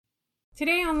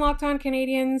Today on Locked On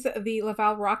Canadians, the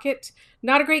Laval Rocket.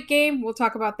 Not a great game. We'll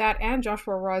talk about that and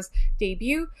Joshua Raw's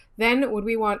debut. Then, would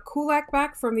we want Kulak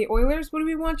back from the Oilers? Would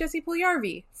we want Jesse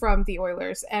Puljujarvi from the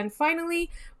Oilers? And finally,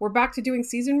 we're back to doing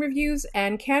season reviews.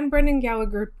 And can Brendan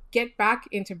Gallagher get back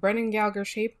into Brendan Gallagher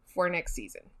shape for next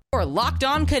season? For Locked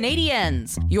On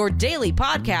Canadiens, your daily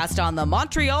podcast on the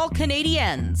Montreal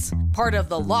Canadiens. Part of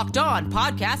the Locked On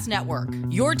Podcast Network,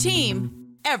 your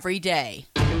team every day.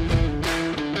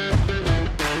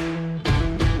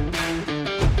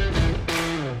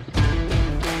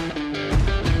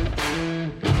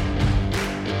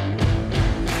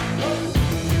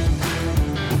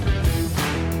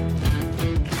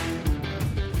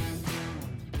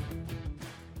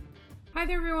 Hi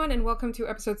there, everyone, and welcome to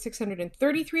episode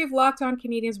 633 of Locked On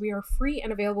Canadians. We are free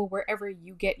and available wherever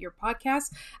you get your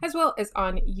podcasts, as well as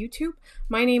on YouTube.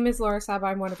 My name is Laura Saba.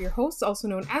 I'm one of your hosts, also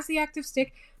known as The Active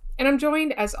Stick, and I'm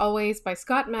joined, as always, by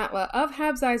Scott Matla of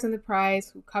Habs Eyes on the Prize,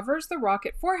 who covers the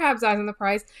Rocket for Habs Eyes on the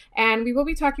Prize, and we will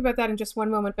be talking about that in just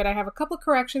one moment, but I have a couple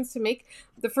corrections to make.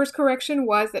 The first correction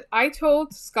was that I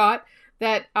told Scott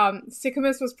that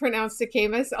Sickamus was pronounced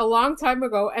Sickamus a long time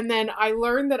ago, and then I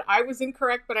learned that I was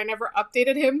incorrect, but I never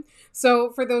updated him.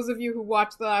 So for those of you who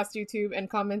watched the last YouTube and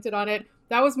commented on it,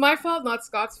 that was my fault, not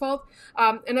Scott's fault.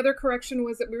 Another correction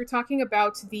was that we were talking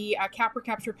about the cap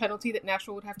recapture penalty that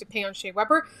Nashville would have to pay on Shea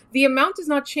Weber. The amount does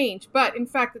not change, but in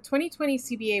fact, the 2020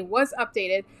 CBA was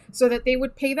updated so that they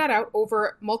would pay that out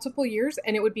over multiple years,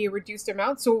 and it would be a reduced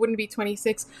amount, so it wouldn't be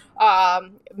 $26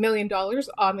 million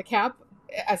on the cap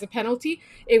as a penalty.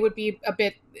 It would be a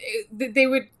bit, they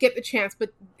would get the chance, but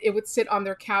it would sit on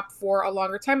their cap for a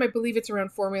longer time. I believe it's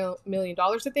around $4 million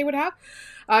that they would have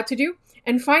to do.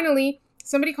 And finally,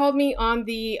 somebody called me on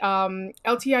the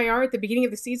LTIR at the beginning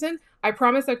of the season. I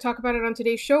promised I'd talk about it on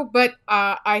today's show, but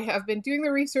I have been doing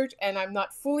the research and I'm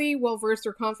not fully well-versed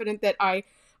or confident that I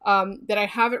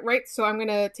have it right. So I'm going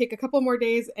to take a couple more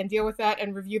days and deal with that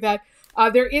and review that.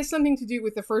 There is something to do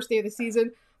with the first day of the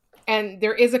season, and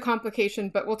there is a complication,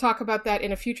 but we'll talk about that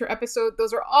in a future episode.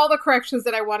 Those are all the corrections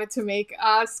that I wanted to make.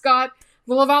 Scott,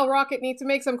 the Laval Rocket need to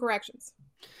make some corrections.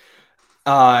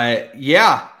 Tonight's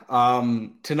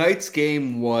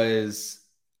game was,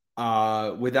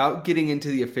 without getting into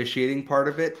the officiating part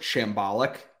of it,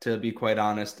 shambolic, to be quite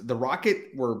honest. The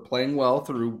Rocket were playing well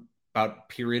through about a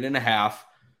period and a half,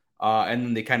 and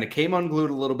then they kind of came unglued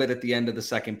a little bit at the end of the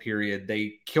second period.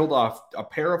 They killed off a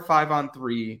pair of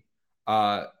 5-on-3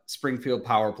 Springfield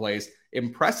power plays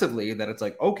impressively, that it's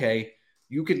like, okay,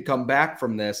 you can come back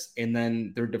from this. And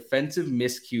then their defensive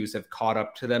miscues have caught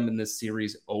up to them in this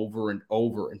series over and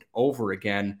over and over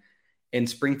again. And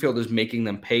Springfield is making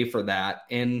them pay for that.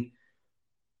 And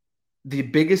the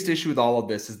biggest issue with all of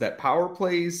this is that power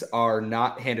plays are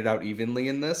not handed out evenly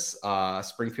in this.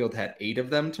 Springfield had 8 of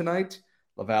them tonight.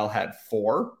 Laval had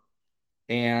 4.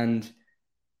 And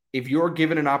if you're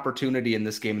given an opportunity in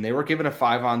this game, and they were given a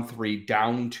 5-on-3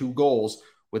 down 2 goals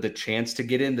with a chance to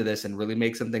get into this and really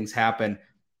make some things happen,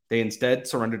 they instead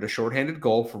surrendered a shorthanded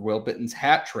goal for Will Bitton's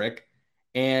hat trick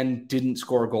and didn't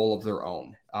score a goal of their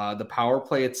own. The power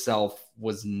play itself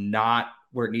was not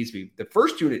where it needs to be. The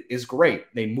first unit is great.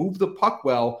 They move the puck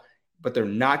well, but they're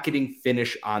not getting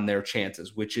finish on their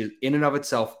chances, which is in and of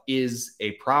itself is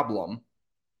a problem.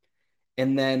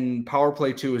 And then power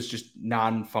play 2 is just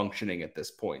non-functioning at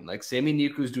this point. Like, Sami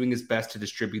Niku is doing his best to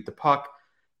distribute the puck,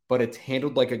 but it's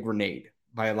handled like a grenade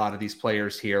by a lot of these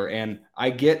players here. And I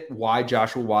get why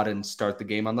Joshua Watt didn't start the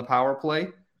game on the power play.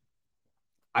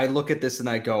 I look at this and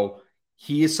I go,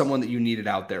 he is someone that you needed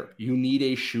out there. You need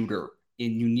a shooter,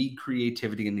 and you need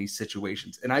creativity in these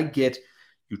situations. And I get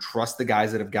you trust the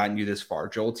guys that have gotten you this far.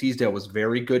 Joel Teasdale was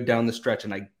very good down the stretch,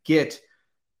 and I get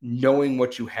knowing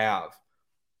what you have.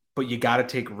 But you got to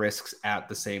take risks at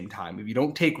the same time. If you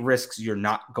don't take risks, you're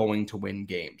not going to win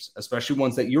games, especially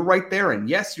ones that you're right there. And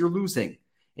yes, you're losing.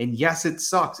 And yes, it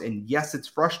sucks. And yes, it's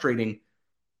frustrating.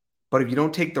 But if you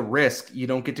don't take the risk, you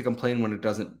don't get to complain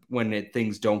when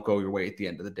things don't go your way at the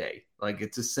end of the day. Like,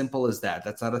 it's as simple as that.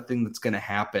 That's not a thing that's going to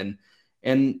happen.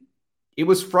 And it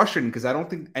was frustrating because I don't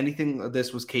think anything of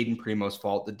this was Caden Primo's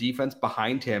fault. The defense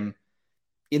behind him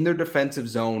in their defensive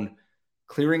zone,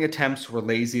 clearing attempts were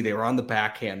lazy. They were on the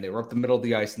backhand. They were up the middle of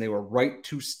the ice, and they were right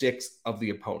 2 sticks of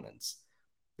the opponents.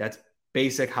 That's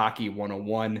basic hockey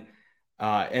 101.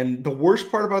 And the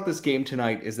worst part about this game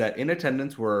tonight is that in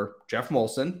attendance were Jeff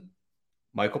Molson,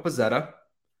 Michael Pezzetta,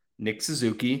 Nick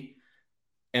Suzuki,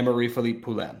 and Marie-Philippe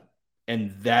Poulin.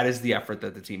 And that is the effort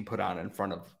that the team put on in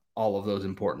front of all of those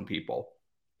important people.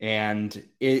 And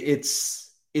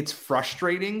it's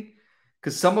frustrating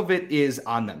because some of it is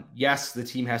on them. Yes, the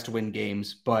team has to win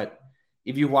games, but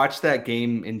if you watch that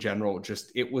game in general,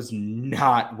 just it was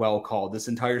not well called. This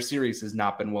entire series has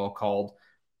not been well called,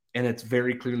 and it's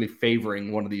very clearly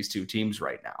favoring one of these two teams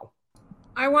right now.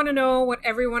 I want to know what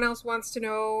everyone else wants to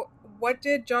know. What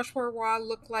did Joshua Roy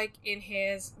look like in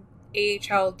his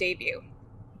AHL debut?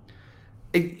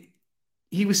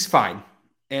 He was fine.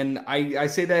 And I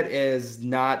say that as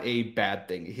not a bad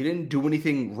thing. He didn't do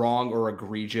anything wrong or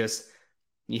egregious.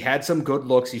 He had some good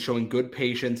looks. He's showing good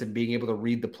patience and being able to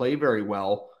read the play very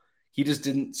well. He just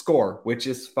didn't score, which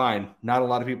is fine. Not a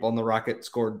lot of people on the Rocket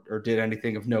scored or did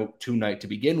anything of note tonight to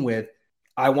begin with.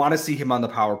 I want to see him on the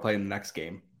power play in the next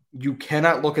game. You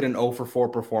cannot look at an 0 for 4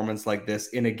 performance like this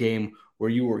in a game where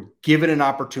you were given an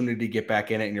opportunity to get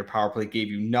back in it and your power play gave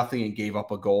you nothing and gave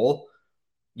up a goal.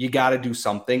 You got to do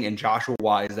something, and Joshua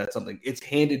Roy is that something. It's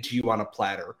handed to you on a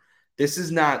platter. This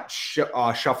is not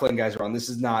shuffling guys around. This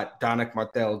is not Danick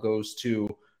Martel goes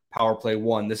to power play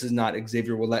 1. This is not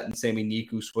Xavier Ouellet and Sami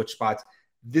Niku switch spots.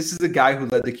 This is a guy who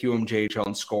led the QMJHL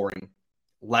in scoring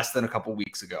less than a couple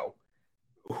weeks ago,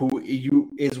 who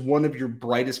is one of your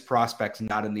brightest prospects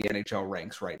not in the NHL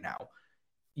ranks right now.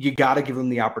 You got to give him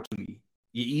the opportunity.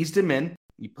 You eased him in.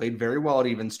 He played very well at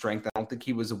even strength. I don't think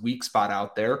he was a weak spot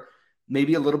out there.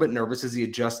 Maybe a little bit nervous as he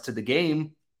adjusts to the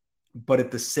game. But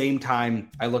at the same time,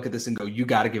 I look at this and go, you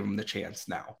got to give him the chance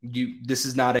now. This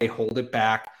is not a hold it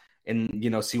back and,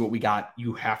 see what we got.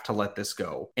 You have to let this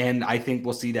go. And I think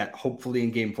we'll see that hopefully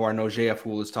in game 4. I know JF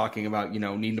Wool is talking about,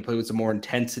 needing to play with some more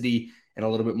intensity and a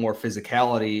little bit more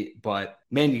physicality. But,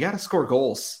 man, you got to score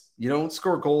goals. You don't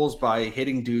score goals by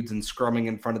hitting dudes and scrumming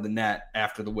in front of the net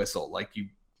after the whistle. Like,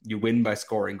 you win by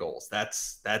scoring goals.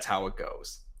 That's how it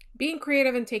goes. Being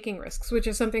creative and taking risks, which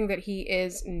is something that he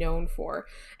is known for.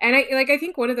 And I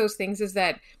think one of those things is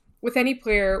that with any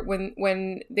player,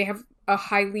 when they have a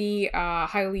highly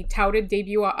touted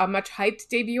debut, a much hyped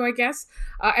debut, I guess,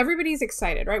 everybody's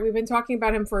excited, right? We've been talking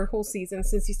about him for a whole season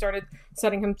since he started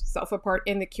setting himself apart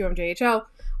in the QMJHL.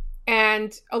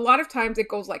 And a lot of times it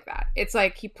goes like that. It's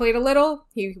like he played a little,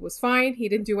 he was fine, he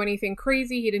didn't do anything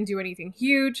crazy, he didn't do anything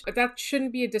huge, but that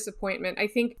shouldn't be a disappointment. I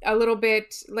think a little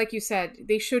bit, like you said,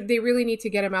 they really need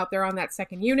to get him out there on that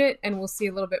second unit, and we'll see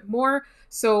a little bit more.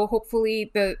 So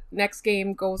hopefully the next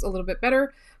game goes a little bit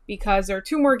better, because there are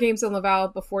 2 more games in Laval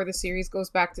before the series goes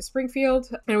back to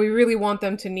Springfield, and we really want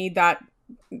them to need that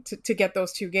to get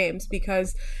those 2 games,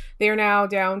 because they are now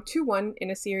down 2-1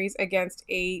 in a series against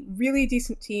a really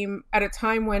decent team at a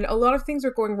time when a lot of things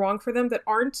are going wrong for them that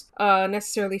aren't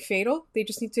necessarily fatal. They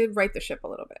just need to right the ship a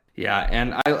little bit. Yeah,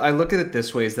 and I look at it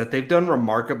this way, is that they've done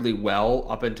remarkably well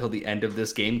up until the end of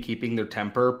this game, keeping their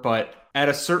temper, but at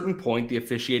a certain point, the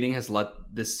officiating has let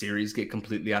this series get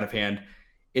completely out of hand.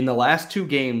 In the last 2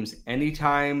 games,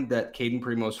 anytime that Caden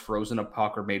Primo's frozen a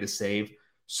puck or made a save,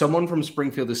 someone from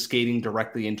Springfield is skating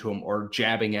directly into him or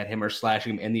jabbing at him or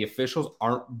slashing him, and the officials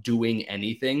aren't doing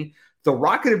anything. The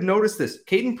Rocket have noticed this.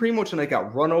 Caden Primo tonight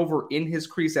got run over in his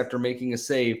crease after making a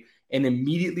save and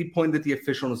immediately pointed at the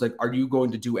official and was like, are you going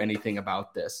to do anything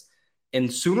about this?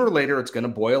 And sooner or later, it's going to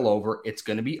boil over. It's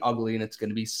going to be ugly, and it's going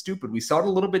to be stupid. We saw it a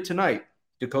little bit tonight.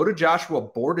 Dakota Joshua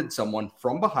boarded someone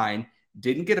from behind,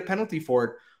 didn't get a penalty for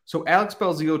it. So Alex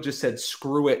Belzile just said,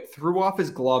 screw it, threw off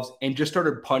his gloves, and just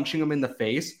started punching him in the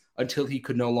face until he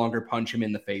could no longer punch him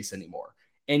in the face anymore.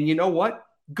 And you know what?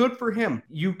 Good for him.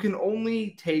 You can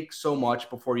only take so much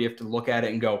before you have to look at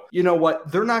it and go, you know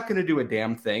what? They're not going to do a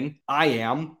damn thing. I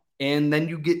am. And then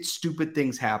you get stupid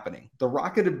things happening. The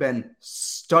Rocket have been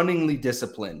stunningly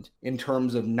disciplined in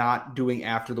terms of not doing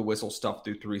after the whistle stuff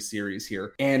through 3 series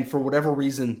here. And for whatever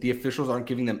reason, the officials aren't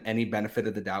giving them any benefit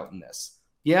of the doubt in this.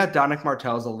 Yeah, Danick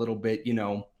Martel is a little bit,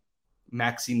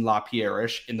 Maxime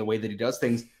Lapierre-ish in the way that he does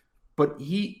things, but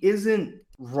he isn't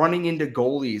running into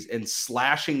goalies and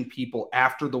slashing people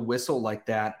after the whistle like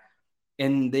that,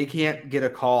 and they can't get a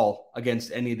call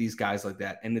against any of these guys like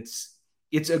that. And it's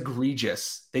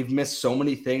egregious. They've missed so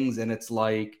many things, and it's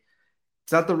like,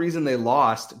 it's not the reason they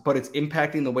lost, but it's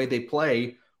impacting the way they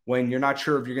play when you're not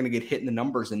sure if you're going to get hit in the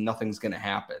numbers and nothing's going to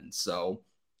happen. So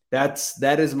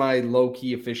that is my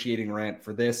low-key officiating rant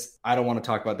for this. I don't want to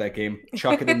talk about that game.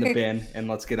 Chuck it in the bin, and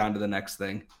let's get on to the next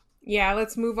thing. Yeah,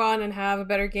 let's move on and have a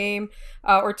better game,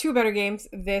 or 2 better games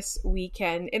this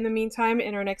weekend. In the meantime,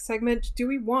 in our next segment, do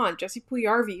we want Jesse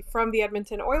Puljujarvi from the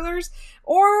Edmonton Oilers,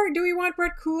 or do we want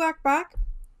Brett Kulak back?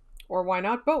 Or why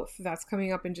not both? That's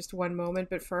coming up in just one moment.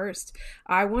 But first,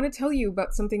 I want to tell you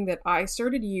about something that I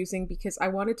started using because I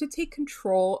wanted to take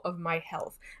control of my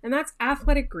health, and that's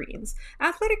Athletic Greens.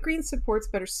 Athletic Greens supports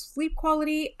better sleep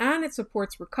quality, and it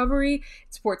supports recovery,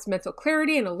 it supports mental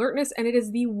clarity and alertness, and it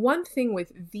is the one thing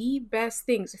with the best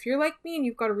things. If you're like me and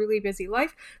you've got a really busy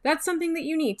life, that's something that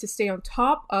you need to stay on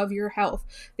top of your health.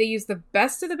 They use the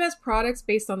best of the best products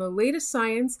based on the latest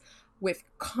science, with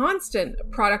constant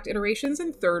product iterations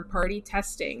and third-party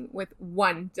testing. With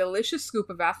one delicious scoop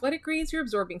of Athletic Greens, you're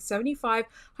absorbing 75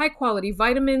 high-quality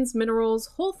vitamins, minerals,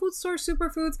 whole food source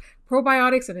superfoods,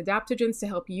 probiotics, and adaptogens to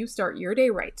help you start your day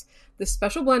right. This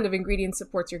special blend of ingredients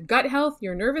supports your gut health,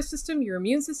 your nervous system, your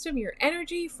immune system, your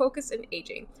energy, focus, and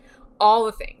aging. All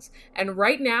the things. And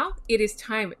right now, it is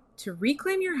time to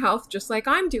reclaim your health just like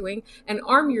I'm doing and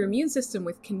arm your immune system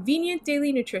with convenient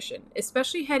daily nutrition,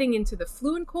 especially heading into the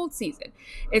flu and cold season.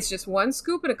 It's just one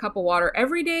scoop in a cup of water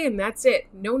every day, and that's it.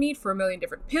 No need for a million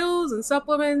different pills and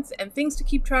supplements and things to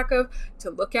keep track of to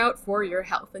look out for your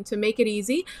health. And to make it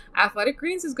easy, Athletic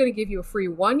Greens is going to give you a free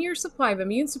 1-year supply of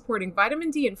immune-supporting vitamin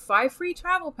D and 5 free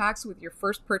travel packs with your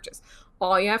first purchase.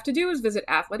 All you have to do is visit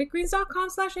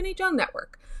athleticgreens.com/NHL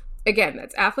Network. Again,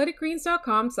 that's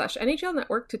athleticgreens.com/NHL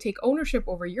Network to take ownership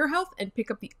over your health and pick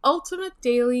up the ultimate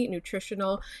daily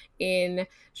nutritional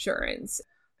insurance.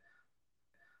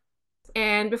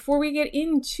 And before we get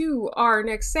into our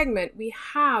next segment, we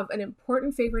have an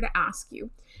important favor to ask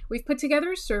you. We've put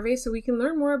together a survey so we can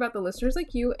learn more about the listeners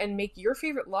like you and make your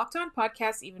favorite Locked On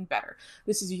podcasts even better.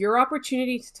 This is your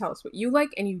opportunity to tell us what you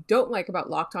like and you don't like about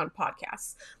Locked On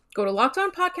podcasts. Go to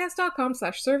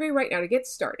lockedonpodcast.com/survey right now to get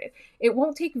started. It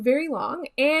won't take very long,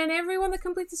 and everyone that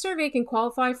completes the survey can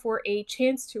qualify for a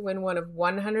chance to win one of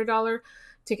 $100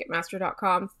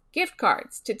 Ticketmaster.com gift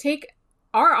cards. To take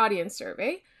our audience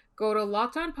survey, go to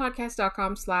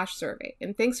lockedonpodcast.com/survey.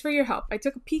 And thanks for your help. I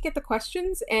took a peek at the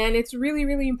questions, and it's really,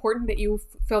 really important that you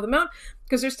fill them out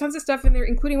because there's tons of stuff in there,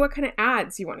 including what kind of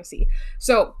ads you want to see.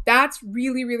 So that's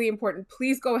really, really important.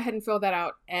 Please go ahead and fill that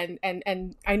out. And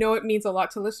I know it means a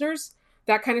lot to listeners.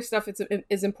 That kind of stuff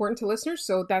is important to listeners.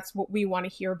 So that's what we want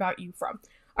to hear about you from.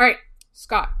 All right,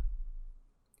 Scott,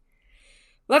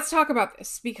 let's talk about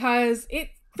this because it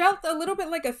felt a little bit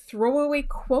like a throwaway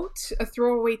quote, a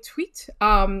throwaway tweet,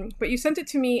 but you sent it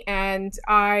to me and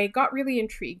I got really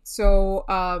intrigued. So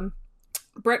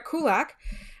Brett Kulak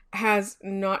has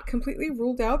not completely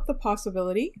ruled out the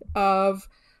possibility of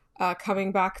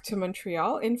coming back to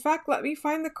Montreal. In fact, let me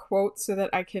find the quote so that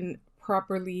I can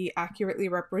properly, accurately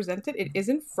represent it. It is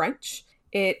in French.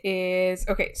 It is,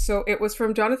 okay, so it was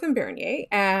from Jonathan Bernier,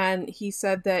 and he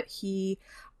said that he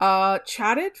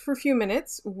chatted for a few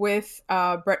minutes with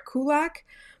Brett Kulak,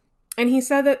 and he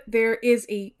said that there is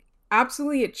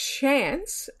absolutely a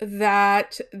chance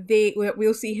that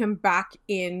we'll see him back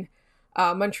in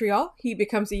Montreal. He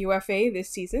becomes a UFA this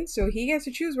season, so he gets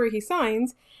to choose where he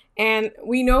signs. And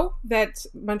we know that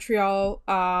Montreal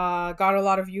got a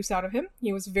lot of use out of him.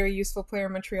 He was a very useful player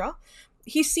in Montreal.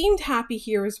 He seemed happy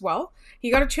here as well. He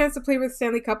got a chance to play with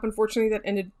Stanley Cup. Unfortunately, that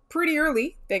ended pretty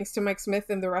early, thanks to Mike Smith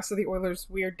and the rest of the Oilers'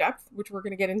 weird depth, which we're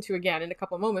going to get into again in a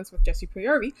couple of moments with Jesse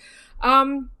Puljujarvi.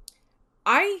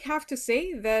 I have to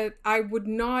say that I would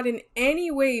not in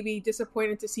any way be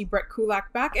disappointed to see Brett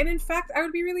Kulak back. And in fact, I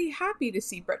would be really happy to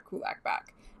see Brett Kulak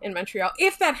back in Montreal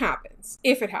if that happens.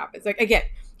 If it happens. Like, again,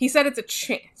 he said it's a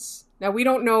chance. Now, we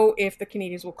don't know if the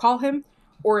Canadiens will call him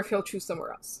or if he'll choose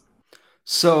somewhere else.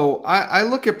 So I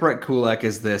look at Brett Kulak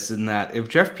as this, in that if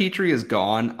Jeff Petrie is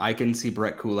gone, I can see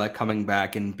Brett Kulak coming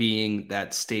back and being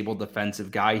that stable defensive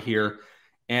guy here.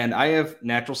 And I have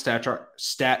Natural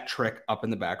Stat Trick up in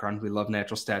the background. We love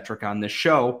Natural Stat Trick on this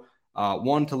show.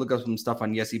 One, to look up some stuff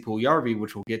on Jesse Puljujarvi,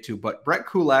 which we'll get to. But Brett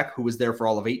Kulak, who was there for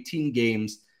all of 18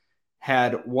 games,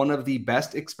 had one of the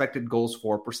best expected goals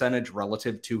for percentage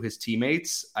relative to his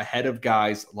teammates, ahead of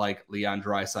guys like Leon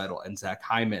Draisaitl and Zach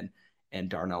Hyman and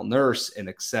Darnell Nurse and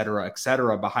et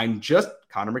cetera, behind just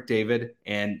Connor McDavid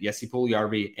and Jesse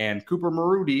Puljujarvi and Cooper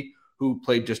Marudi, who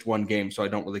played just one game, so I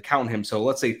don't really count him. So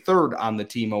let's say third on the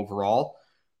team overall.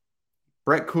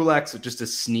 Brett Kulak's just a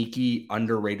sneaky,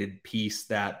 underrated piece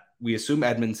that we assume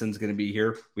Edmondson's going to be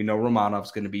here. We know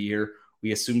Romanov's going to be here.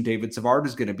 We assume David Savard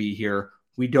is going to be here.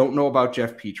 We don't know about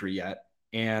Jeff Petrie yet.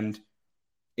 And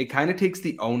it kind of takes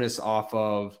the onus off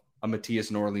of a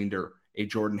Matthias Norlinder, a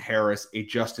Jordan Harris, a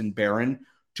Justin Barron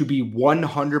to be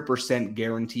 100%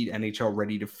 guaranteed NHL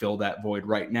ready to fill that void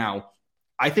right now.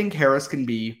 I think Harris can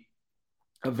be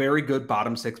a very good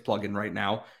bottom six plug-in right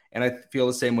now. And I feel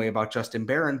the same way about Justin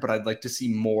Barron, but I'd like to see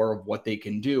more of what they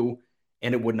can do.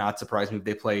 And it would not surprise me if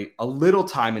they play a little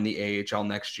time in the AHL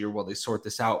next year while they sort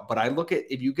this out. But I look at,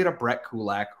 if you get a Brett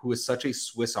Kulak, who is such a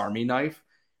Swiss Army knife,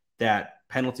 that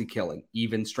penalty killing,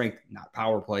 even strength, not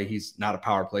power play. He's not a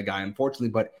power play guy, unfortunately,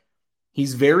 but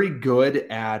he's very good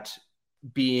at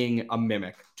being a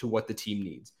mimic to what the team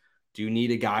needs. Do you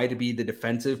need a guy to be the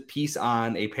defensive piece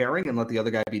on a pairing and let the other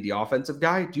guy be the offensive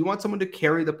guy? Do you want someone to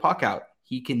carry the puck out?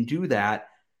 He can do that.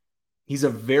 He's a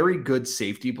very good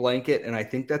safety blanket, and I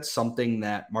think that's something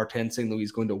that Martin St. Louis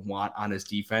is going to want on his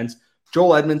defense.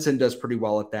 Joel Edmondson does pretty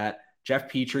well at that. Jeff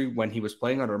Petrie, when he was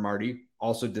playing under Marty,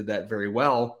 also did that very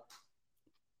well.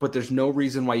 But there's no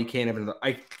reason why you can't have another.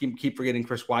 I keep forgetting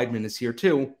Chris Weidman is here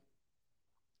too.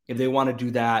 If they want to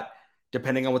do that,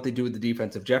 depending on what they do with the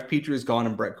defense, if Jeff Petrie is gone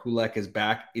and Brett Kulak is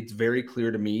back, it's very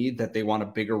clear to me that they want a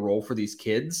bigger role for these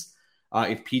kids.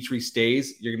 If Petrie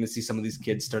stays, you're going to see some of these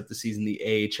kids start the season in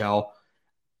the AHL.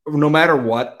 No matter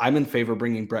what, I'm in favor of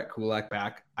bringing Brett Kulak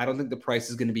back. I don't think the price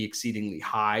is going to be exceedingly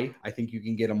high. I think you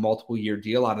can get a multiple-year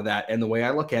deal out of that. And the way I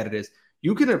look at it is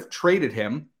you could have traded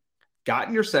him,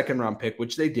 gotten your second-round pick,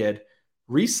 which they did,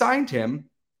 re-signed him,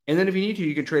 and then if you need to,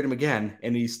 you can trade him again.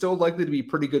 And he's still likely to be a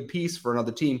pretty good piece for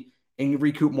another team and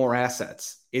recoup more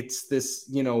assets. It's this,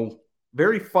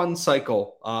 very fun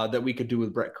cycle that we could do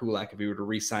with Brett Kulak if we were to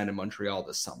re-sign in Montreal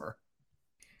this summer.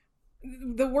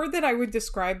 The word that I would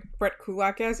describe Brett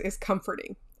Kulak as is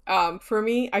comforting. For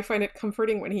me, I find it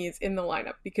comforting when he is in the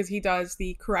lineup because he does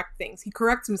the correct things. He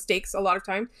corrects mistakes a lot of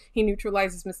time. He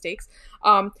neutralizes mistakes.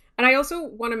 And I also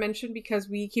want to mention, because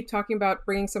we keep talking about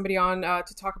bringing somebody on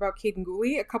to talk about Kaiden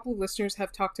Guhle, a couple of listeners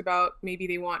have talked about maybe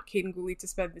they want Kaiden Guhle to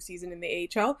spend the season in the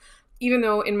AHL. Even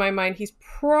though in my mind, he's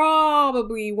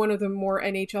probably one of the more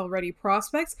NHL-ready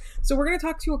prospects. So we're going to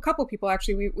talk to a couple people.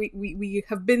 Actually, we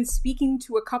have been speaking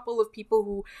to a couple of people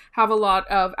who have a lot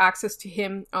of access to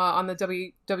him on the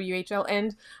WHL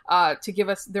end to give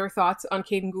us their thoughts on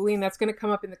Kaiden Guhle, and that's going to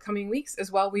come up in the coming weeks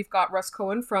as well. We've got Russ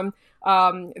Cohen from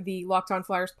the Locked On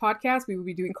Flyers podcast. We will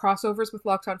be doing crossovers with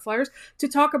Locked On Flyers to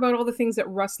talk about all the things that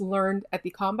Russ learned at the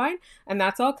Combine, and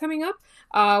that's all coming up.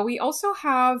 We also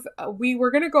have, we were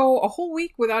going to go a whole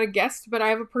week without a guest, but I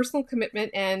have a personal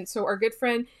commitment, and so our good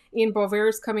friend Ian Bover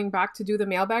is coming back to do the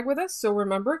mailbag with us. So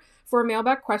remember, for a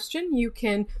mailbag question, you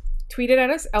can tweet it at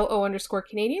us,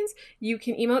 LO_Canadians. You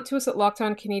can email it to us at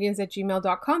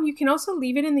lockedoncanadians@gmail.com. You can also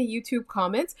leave it in the YouTube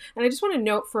comments. And I just want to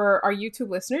note for our YouTube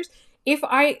listeners, if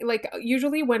I,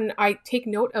 usually when I take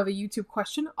note of a YouTube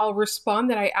question, I'll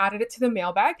respond that I added it to the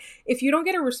mailbag. If you don't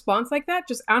get a response like that,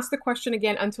 just ask the question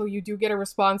again until you do get a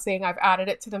response saying I've added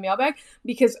it to the mailbag,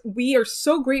 because we are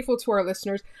so grateful to our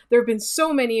listeners. There have been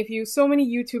so many of you, so many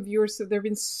YouTube viewers, so there have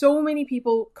been so many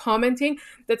people commenting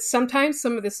that sometimes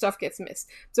some of this stuff gets missed.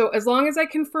 So as long as I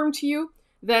confirm to you,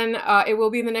 then it will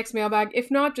be in the next mailbag.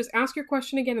 If not, just ask your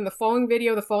question again in the following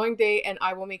video, the following day, and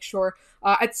I will make sure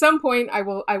at some point I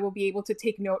will be able to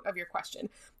take note of your question.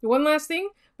 One last thing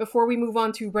before we move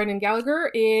on to Brendan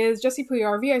Gallagher is Jesse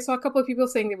Puljujarvi. I saw a couple of people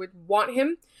saying they would want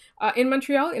him in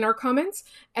Montreal in our comments,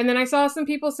 and then I saw some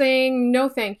people saying no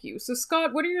thank you. So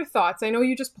Scott, what are your thoughts? I know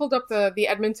you just pulled up the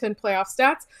Edmonton playoff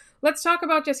stats. Let's talk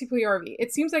about Jesse Puljujarvi.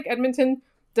 It seems like Edmonton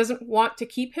doesn't want to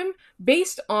keep him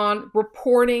based on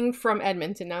reporting from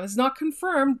Edmonton. Now, this is not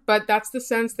confirmed, but that's the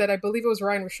sense that I believe it was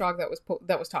Ryan Rishaug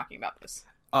that was talking about this.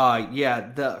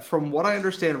 From what I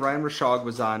understand, Ryan Rishaug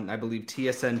was on, I believe,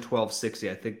 TSN 1260.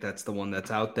 I think that's the one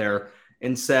that's out there,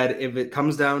 and said if it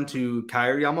comes down to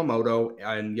Kailer Yamamoto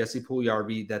and Jesse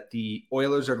Puljujarvi, that the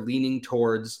Oilers are leaning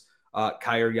towards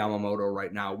Kailer Yamamoto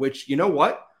right now, which, you know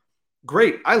what?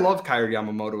 Great. I love Kailer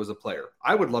Yamamoto as a player.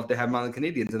 I would love to have him on the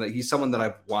Canadiens, and he's someone that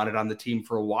I've wanted on the team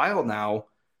for a while now.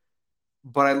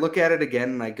 But I look at it again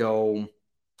and I go,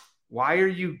 why are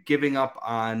you giving up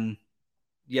on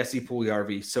Jesse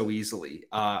Puljujarvi so easily?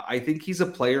 I think he's a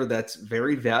player that's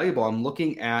very valuable. I'm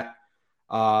looking at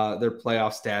their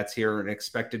playoff stats here and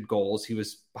expected goals. He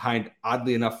was behind,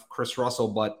 oddly enough, Chris Russell,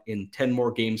 but in 10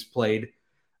 more games played,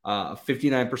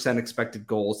 59% expected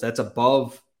goals. That's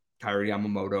above Kailer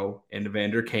Yamamoto and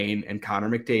Evander Kane and Connor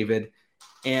McDavid.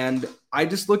 And I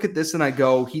just look at this and I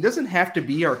go, he doesn't have to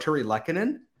be Arturi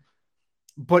Lehkonen,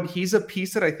 but he's a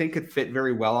piece that I think could fit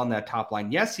very well on that top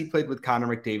line. Yes, he played with Connor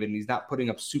McDavid and he's not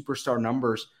putting up superstar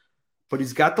numbers, but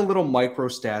he's got the little micro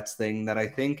stats thing that I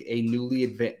think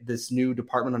this new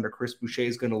department under Chris Boucher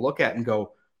is going to look at and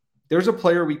go, there's a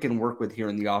player we can work with here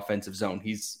in the offensive zone.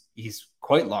 He's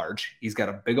quite large. He's got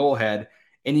a big old head.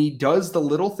 And he does the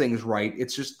little things right.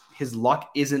 It's just his luck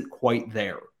isn't quite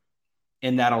there.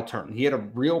 And that'll turn. He had a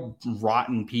real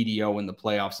rotten PDO in the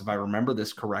playoffs, if I remember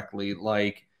this correctly.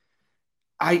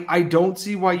 I don't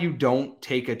see why you don't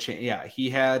take a chance. Yeah,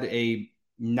 he had a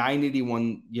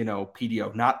 981,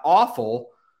 PDO. Not awful,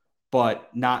 but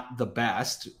not the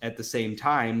best at the same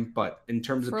time. But in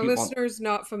terms of For people, listeners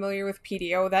not familiar with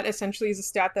PDO, that essentially is a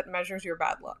stat that measures your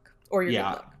bad luck or your good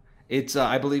luck. It's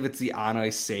I believe it's the on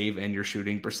ice save and your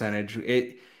shooting percentage.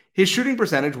 His shooting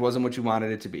percentage wasn't what you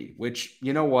wanted it to be, which,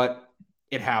 you know what?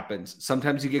 It happens.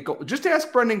 Sometimes you get goal. Just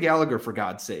ask Brendan Gallagher, for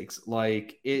God's sakes.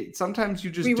 Like, sometimes you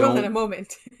just we don't. will in a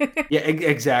moment. Yeah,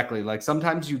 exactly. Like,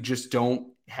 sometimes you just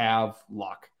don't have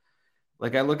luck.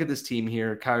 Like, I look at this team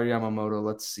here, Kailer Yamamoto.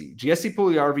 Let's see. Jesse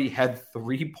Puljujarvi had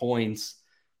 3 points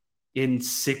in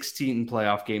 16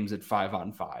 playoff games at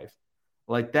 5-on-5.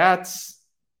 Like, that's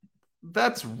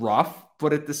rough.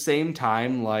 But at the same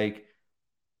time, like,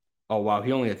 oh, wow,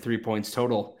 he only had 3 points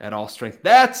total at all strength.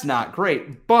 That's not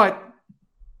great, but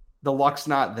the luck's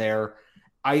not there.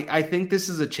 I think this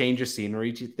is a change of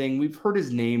scenery thing. We've heard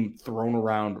his name thrown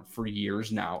around for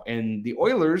years now, and the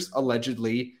Oilers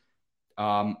allegedly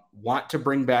want to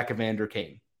bring back Evander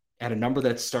Kane at a number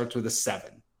that starts with a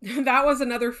 7. That was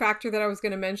another factor that I was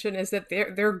going to mention, is that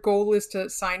their goal is to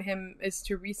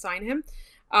re-sign him.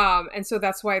 And so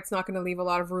that's why it's not going to leave a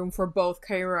lot of room for both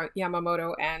Kailer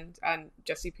Yamamoto and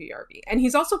Jesse Puljujarvi. And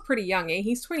he's also pretty young, eh?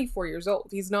 He's 24 years old.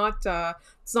 He's not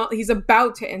he's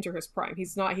about to enter his prime.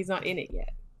 He's not in it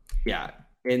yet. Yeah.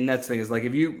 And that's the thing is, like,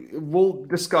 we'll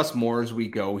discuss more as we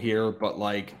go here, but,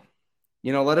 like,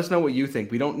 let us know what you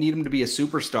think. We don't need him to be a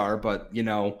superstar, but,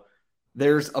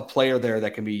 there's a player there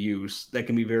that can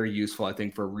be very useful, I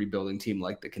think, for a rebuilding team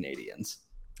like the Canadiens.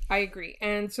 I agree.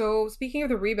 And so, speaking of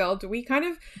the rebuild, we kind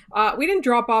of we didn't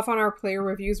drop off on our player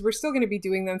reviews. We're still going to be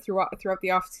doing them throughout the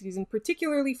offseason,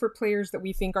 particularly for players that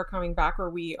we think are coming back or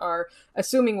we are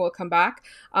assuming will come back.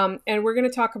 And we're going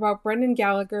to talk about Brendan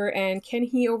Gallagher and can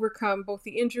he overcome both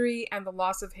the injury and the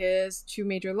loss of his 2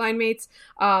 major line mates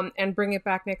and bring it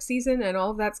back next season. And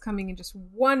all of that's coming in just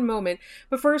one moment.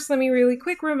 But first, let me really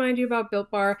quick remind you about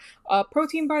Built Bar, a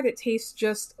protein bar that tastes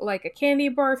just like a candy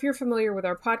bar. If you're familiar with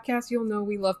our podcast, you'll know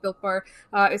we love Built Bar.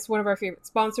 It's one of our favorite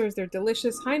sponsors. They're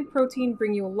delicious, high in protein,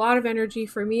 bring you a lot of energy.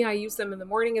 For me, I use them in the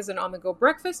morning as an on-the-go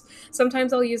breakfast.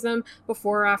 Sometimes I'll use them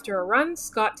before or after a run.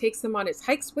 Scott takes them on his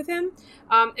hikes with him,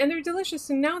 and they're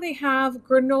delicious. And now they have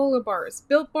granola bars,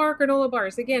 Built Bar granola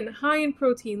bars. Again, high in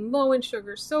protein, low in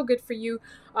sugar, so good for you.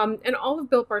 And all of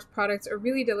Built Bar's products are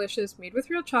really delicious, made with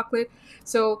real chocolate.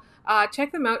 So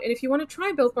check them out. And if you want to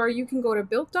try Built Bar, you can go to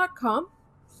built.com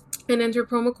and enter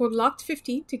promo code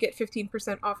LOCKED15 to get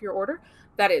 15% off your order.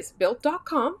 That is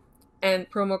built.com and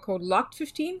promo code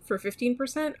LOCKED15 for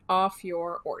 15% off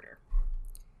your order.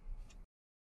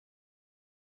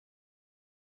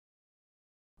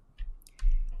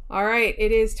 All right,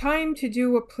 it is time to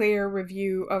do a player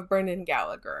review of Brendan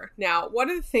Gallagher. Now, one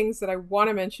of the things that I want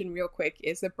to mention real quick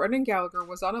is that Brendan Gallagher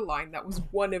was on a line that was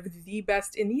one of the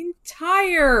best in the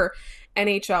entire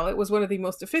NHL. It was one of the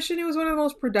most efficient, it was one of the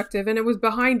most productive, and it was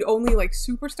behind only like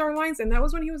superstar lines, and that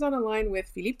was when he was on a line with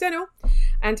Philippe Danault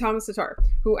and Thomas Tatar,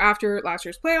 who after last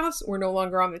year's playoffs were no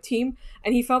longer on the team,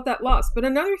 and he felt that loss. But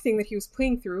another thing that he was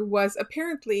playing through was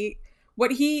apparently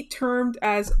what he termed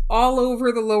as all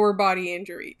over the lower body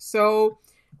injury. So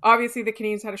obviously the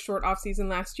Canadiens had a short offseason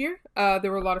last year.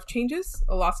 There were a lot of changes,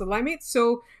 a loss of line mates.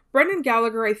 So Brendan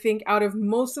Gallagher, I think, out of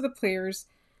most of the players,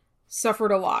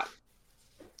 suffered a lot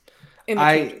in the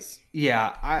changes.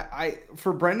 Yeah, I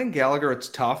for Brendan Gallagher, it's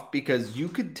tough because you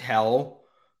could tell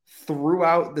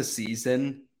throughout the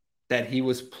season that he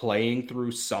was playing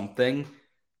through something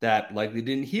that likely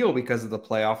didn't heal because of the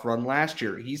playoff run last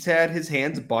year. He's had his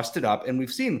hands busted up, and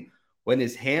we've seen when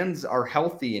his hands are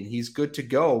healthy and he's good to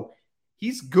go,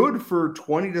 he's good for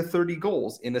 20 to 30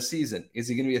 goals in a season. Is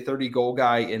he going to be a 30-goal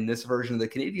guy in this version of the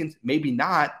Canadiens? Maybe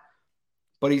not,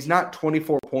 but he's not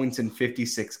 24 points in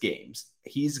 56 games.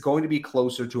 He's going to be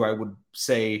closer to, I would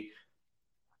say,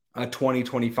 a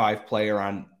 20-25 player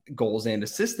on goals and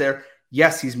assists there.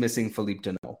 Yes, he's missing Philippe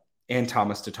Danault and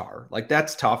Thomas Tatar. Like,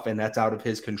 that's tough, and that's out of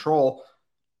his control.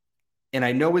 And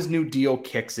I know his new deal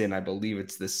kicks in, I believe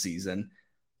it's this season.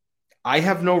 I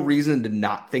have no reason to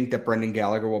not think that Brendan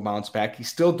Gallagher will bounce back. He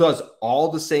still does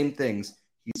all the same things.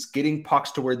 He's getting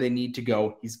pucks to where they need to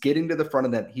go. He's getting to the front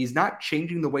of that. He's not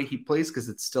changing the way he plays because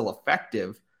it's still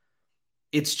effective.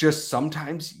 It's just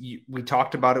sometimes, we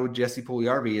talked about it with Jesse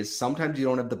Puljujarvi, is sometimes you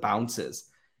don't have the bounces.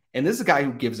 And this is a guy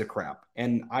who gives a crap.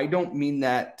 And I don't mean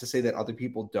that to say that other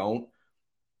people don't,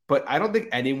 but I don't think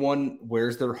anyone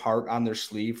wears their heart on their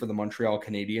sleeve for the Montreal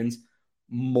Canadiens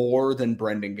more than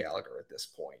Brendan Gallagher at this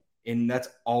point. And that's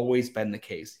always been the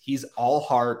case. He's all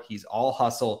heart. He's all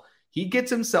hustle. He gets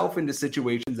himself into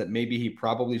situations that maybe he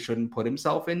probably shouldn't put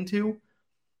himself into.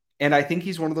 And I think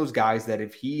he's one of those guys that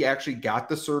if he actually got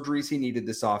the surgeries he needed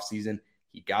this offseason,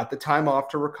 He got the time off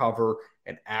to recover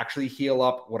and actually heal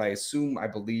up what I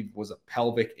believe was a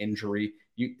pelvic injury.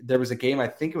 There was a game, I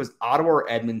think it was Ottawa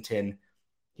or Edmonton.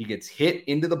 He gets hit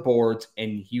into the boards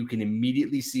and you can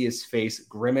immediately see his face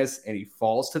grimace and he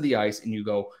falls to the ice and you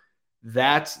go,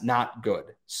 that's not good.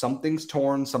 Something's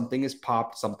torn, something is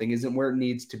popped, something isn't where it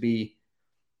needs to be.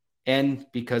 And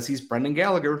because he's Brendan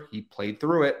Gallagher, he played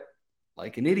through it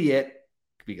like an idiot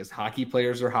because hockey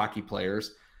players are hockey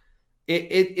players.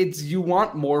 It's you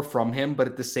want more from him, but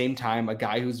at the same time, a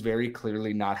guy who's very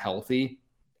clearly not healthy,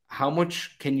 how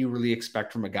much can you really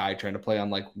expect from a guy trying to play on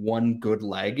like one good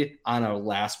leg on a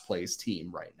last place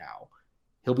team right now?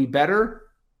 He'll be better.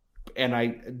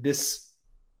 And this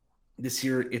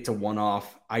year it's a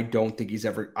one-off. I don't think he's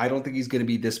going to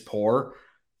be this poor.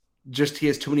 Just he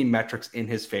has too many metrics in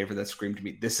his favor that scream to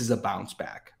me, this is a bounce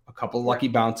back. A couple of lucky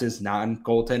bounces,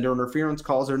 non-goaltender interference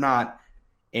calls or not,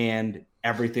 and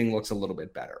everything looks a little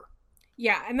bit better.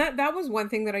 Yeah, and that was one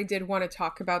thing that I did want to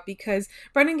talk about because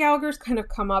Brendan Gallagher's kind of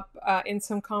come up in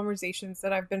some conversations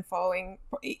that I've been following,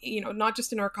 not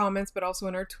just in our comments, but also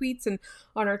in our tweets and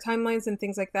on our timelines and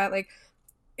things like that. Like,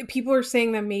 people are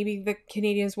saying that maybe the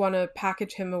Canadiens want to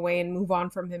package him away and move on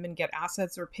from him and get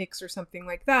assets or picks or something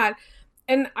like that.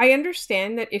 And I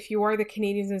understand that if you are the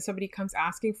Canadiens and somebody comes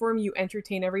asking for him, you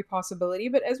entertain every possibility.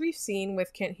 But as we've seen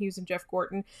with Kent Hughes and Jeff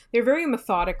Gorton, they're very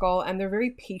methodical and they're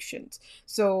very patient.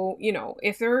 So,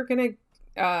 if they're going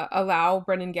to allow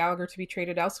Brendan Gallagher to be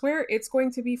traded elsewhere, it's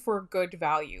going to be for good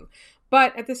value.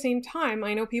 But at the same time,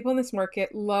 I know people in this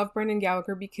market love Brendan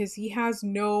Gallagher because he has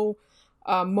no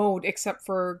mode except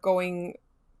for going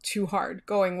too hard,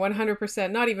 going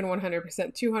 100%, not even 100%,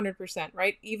 200%,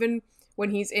 right? Even when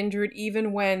he's injured,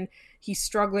 even when he's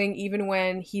struggling, even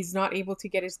when he's not able to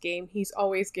get his game, he's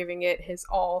always giving it his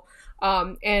all.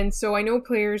 And so I know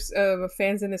players,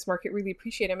 fans in this market really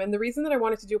appreciate him. And the reason that I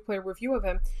wanted to do a player review of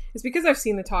him is because I've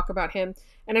seen the talk about him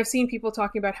and I've seen people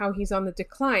talking about how he's on the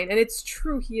decline. And it's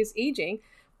true, he is aging.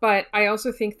 But I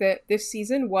also think that this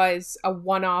season was a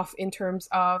one-off in terms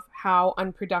of how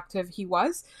unproductive he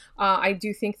was. I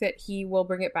do think that he will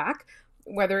bring it back.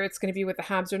 Whether it's going to be with the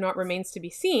Habs or not remains to be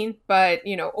seen. But,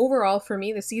 overall for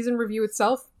me, the season review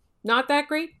itself, not that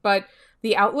great, but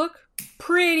the outlook,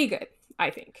 pretty good,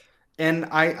 I think. And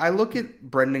I look at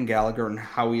Brendan Gallagher and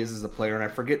how he is as a player, and I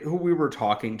forget who we were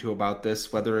talking to about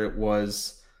this, whether it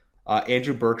was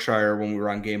Andrew Berkshire when we were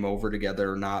on Game Over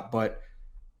together or not. But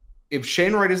if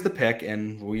Shane Wright is the pick,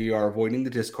 and we are avoiding the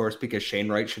discourse because Shane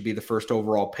Wright should be the first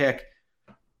overall pick,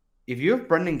 if you have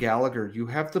Brendan Gallagher, you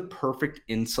have the perfect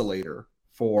insulator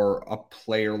for a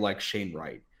player like Shane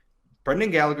Wright.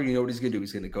 Brendan Gallagher, you know what he's going to do.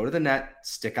 He's going to go to the net,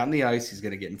 stick on the ice. He's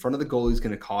going to get in front of the goal. He's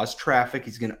going to cause traffic.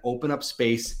 He's going to open up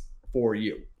space for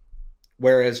you.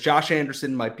 Whereas Josh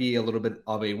Anderson might be a little bit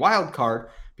of a wild card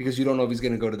because you don't know if he's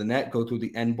going to go to the net, go through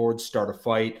the end board, start a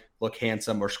fight, look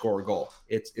handsome, or score a goal.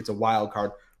 It's a wild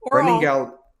card. Or Brendan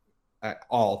Gallagher,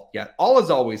 all is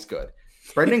always good.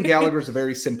 Brendan Gallagher is a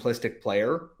very simplistic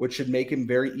player, which should make him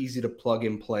very easy to plug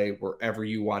and play wherever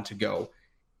you want to go.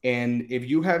 And if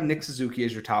you have Nick Suzuki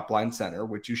as your top line center,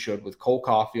 which you should with Cole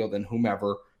Caulfield and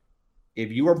whomever,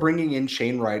 if you are bringing in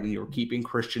Shane Wright and you're keeping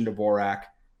Christian Dvorak,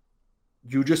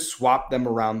 you just swap them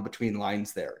around between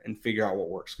lines there and figure out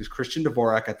what works. Because Christian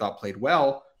Dvorak, I thought, played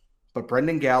well, but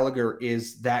Brendan Gallagher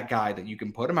is that guy that you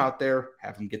can put him out there,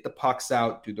 have him get the pucks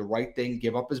out, do the right thing,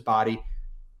 give up his body.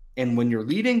 And when you're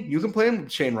leading, you can play him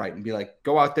with Shane Wright and be like,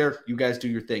 go out there, you guys do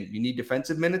your thing. You need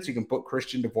defensive minutes, you can put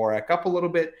Christian Dvorak up a little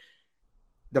bit.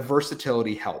 The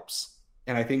versatility helps.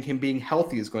 And I think him being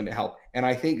healthy is going to help. And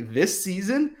I think this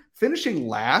season, finishing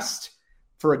last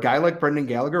for a guy like Brendan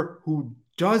Gallagher, who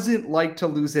doesn't like to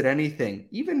lose at anything,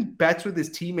 even bets with his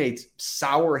teammates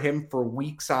sour him for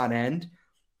weeks on end.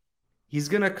 He's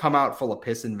going to come out full of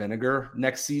piss and vinegar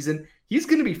next season. He's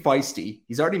going to be feisty.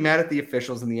 He's already mad at the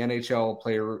officials in the NHL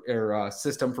player or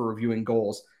system for reviewing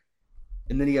goals.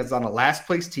 And then he has on a last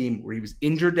place team where he was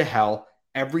injured to hell.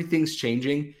 Everything's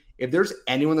changing. If there's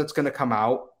anyone that's going to come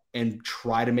out and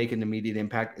try to make an immediate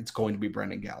impact, it's going to be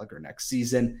Brendan Gallagher next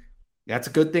season. That's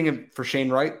a good thing for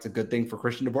Shane Wright. It's a good thing for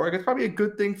Christian Dvorak. It's probably a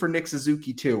good thing for Nick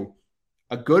Suzuki too.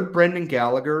 A good Brendan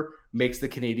Gallagher makes the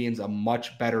Canadiens a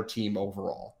much better team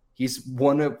overall.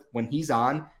 When he's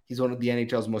on, he's one of the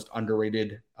NHL's most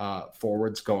underrated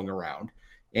forwards going around.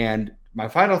 And my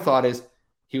final thought is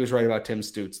he was right about Tim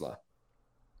Stützle.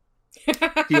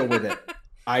 Deal with it.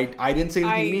 I didn't say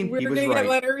anything mean. He was right. We're going to get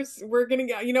letters. We're going to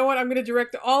get, you know what? I'm going to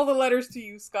direct all the letters to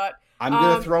you, Scott. I'm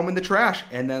going to throw them in the trash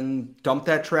and then dump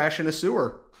that trash in a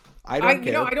sewer. I don't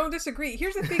care. I don't disagree.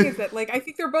 Here's the thing is that, I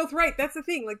think they're both right. That's the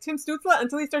thing. Tim Stützle,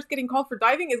 until he starts getting called for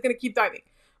diving, is going to keep diving.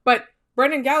 But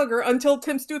Brendan Gallagher, until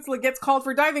Tim Stützle gets called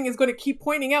for diving, is going to keep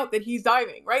pointing out that he's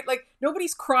diving, right? Like,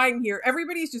 nobody's crying here.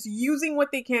 Everybody's just using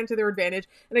what they can to their advantage.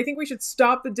 And I think we should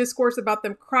stop the discourse about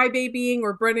them crybabying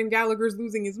or Brendan Gallagher's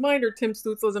losing his mind or Tim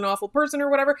Stützle's an awful person or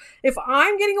whatever. If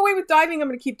I'm getting away with diving, I'm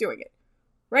going to keep doing it,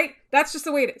 right? That's just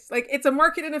the way it is. Like, it's a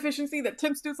market inefficiency that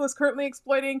Tim Stützle is currently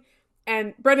exploiting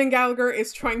and Brendan Gallagher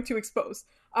is trying to expose.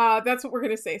 That's what we're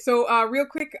going to say. So real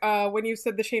quick, when you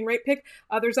said the Shane Wright pick,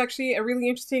 there's actually a really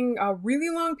interesting, really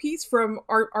long piece from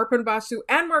Arpan Basu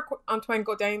and Marc-Antoine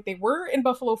Gaudin. They were in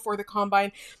Buffalo for the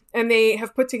Combine, and they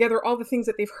have put together all the things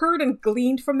that they've heard and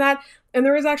gleaned from that. And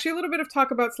there is actually a little bit of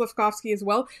talk about Slavkovsky as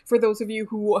well, for those of you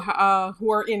who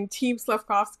are in Team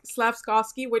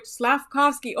Slavkovsky,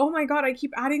 oh my god, I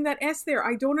keep adding that S there.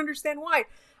 I don't understand why.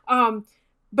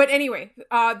 But anyway,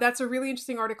 that's a really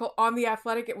interesting article on The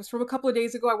Athletic. It was from a couple of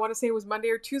days ago. I want to say it was Monday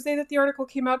or Tuesday that the article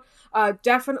came out.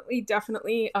 Definitely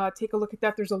take a look at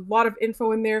that. There's a lot of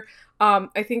info in there.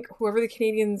 I think whoever the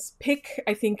Canadians pick,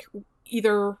 I think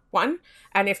either one.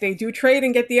 And if they do trade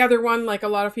and get the other one, like a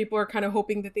lot of people are kind of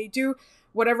hoping that they do,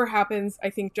 whatever happens,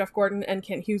 I think Jeff Gordon and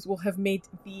Kent Hughes will have made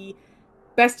the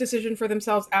best decision for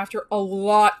themselves after a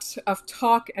lot of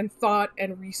talk and thought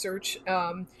and research.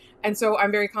 And so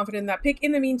I'm very confident in that pick.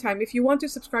 In the meantime, if you want to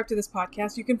subscribe to this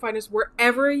podcast, you can find us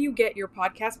wherever you get your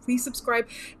podcast. Please subscribe.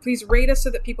 Please rate us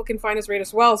so that people can find us. Rate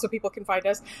us well so people can find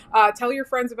us. Tell your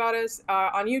friends about us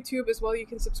on YouTube as well. You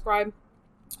can subscribe.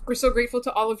 We're so grateful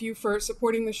to all of you for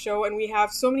supporting the show. And we have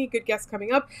so many good guests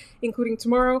coming up, including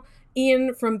tomorrow.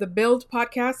 Ian from the Build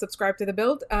podcast, subscribe to the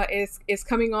Build, is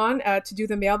coming on to do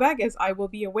the mailbag as I will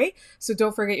be away. So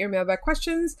don't forget your mailbag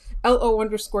questions.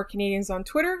 LO_Canadians on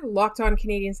Twitter,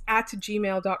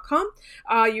 LockedOnCanadians@gmail.com.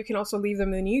 You can also leave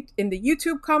them in the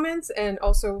YouTube comments. And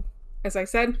also, as I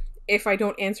said, if I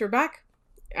don't answer back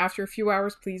after a few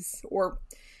hours, please, or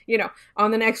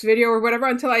on the next video or whatever,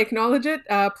 until I acknowledge it,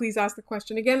 please ask the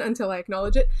question again until I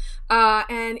acknowledge it.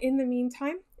 And in the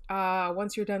meantime,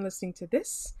 once you're done listening to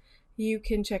this, you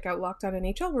can check out Locked On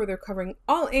NHL, where they're covering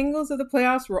all angles of the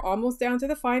playoffs. We're almost down to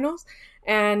the finals,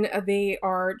 and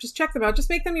just check them out. Just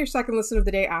make them your second listen of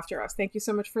the day after us. Thank you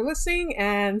so much for listening,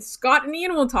 and Scott and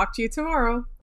Ian will talk to you tomorrow.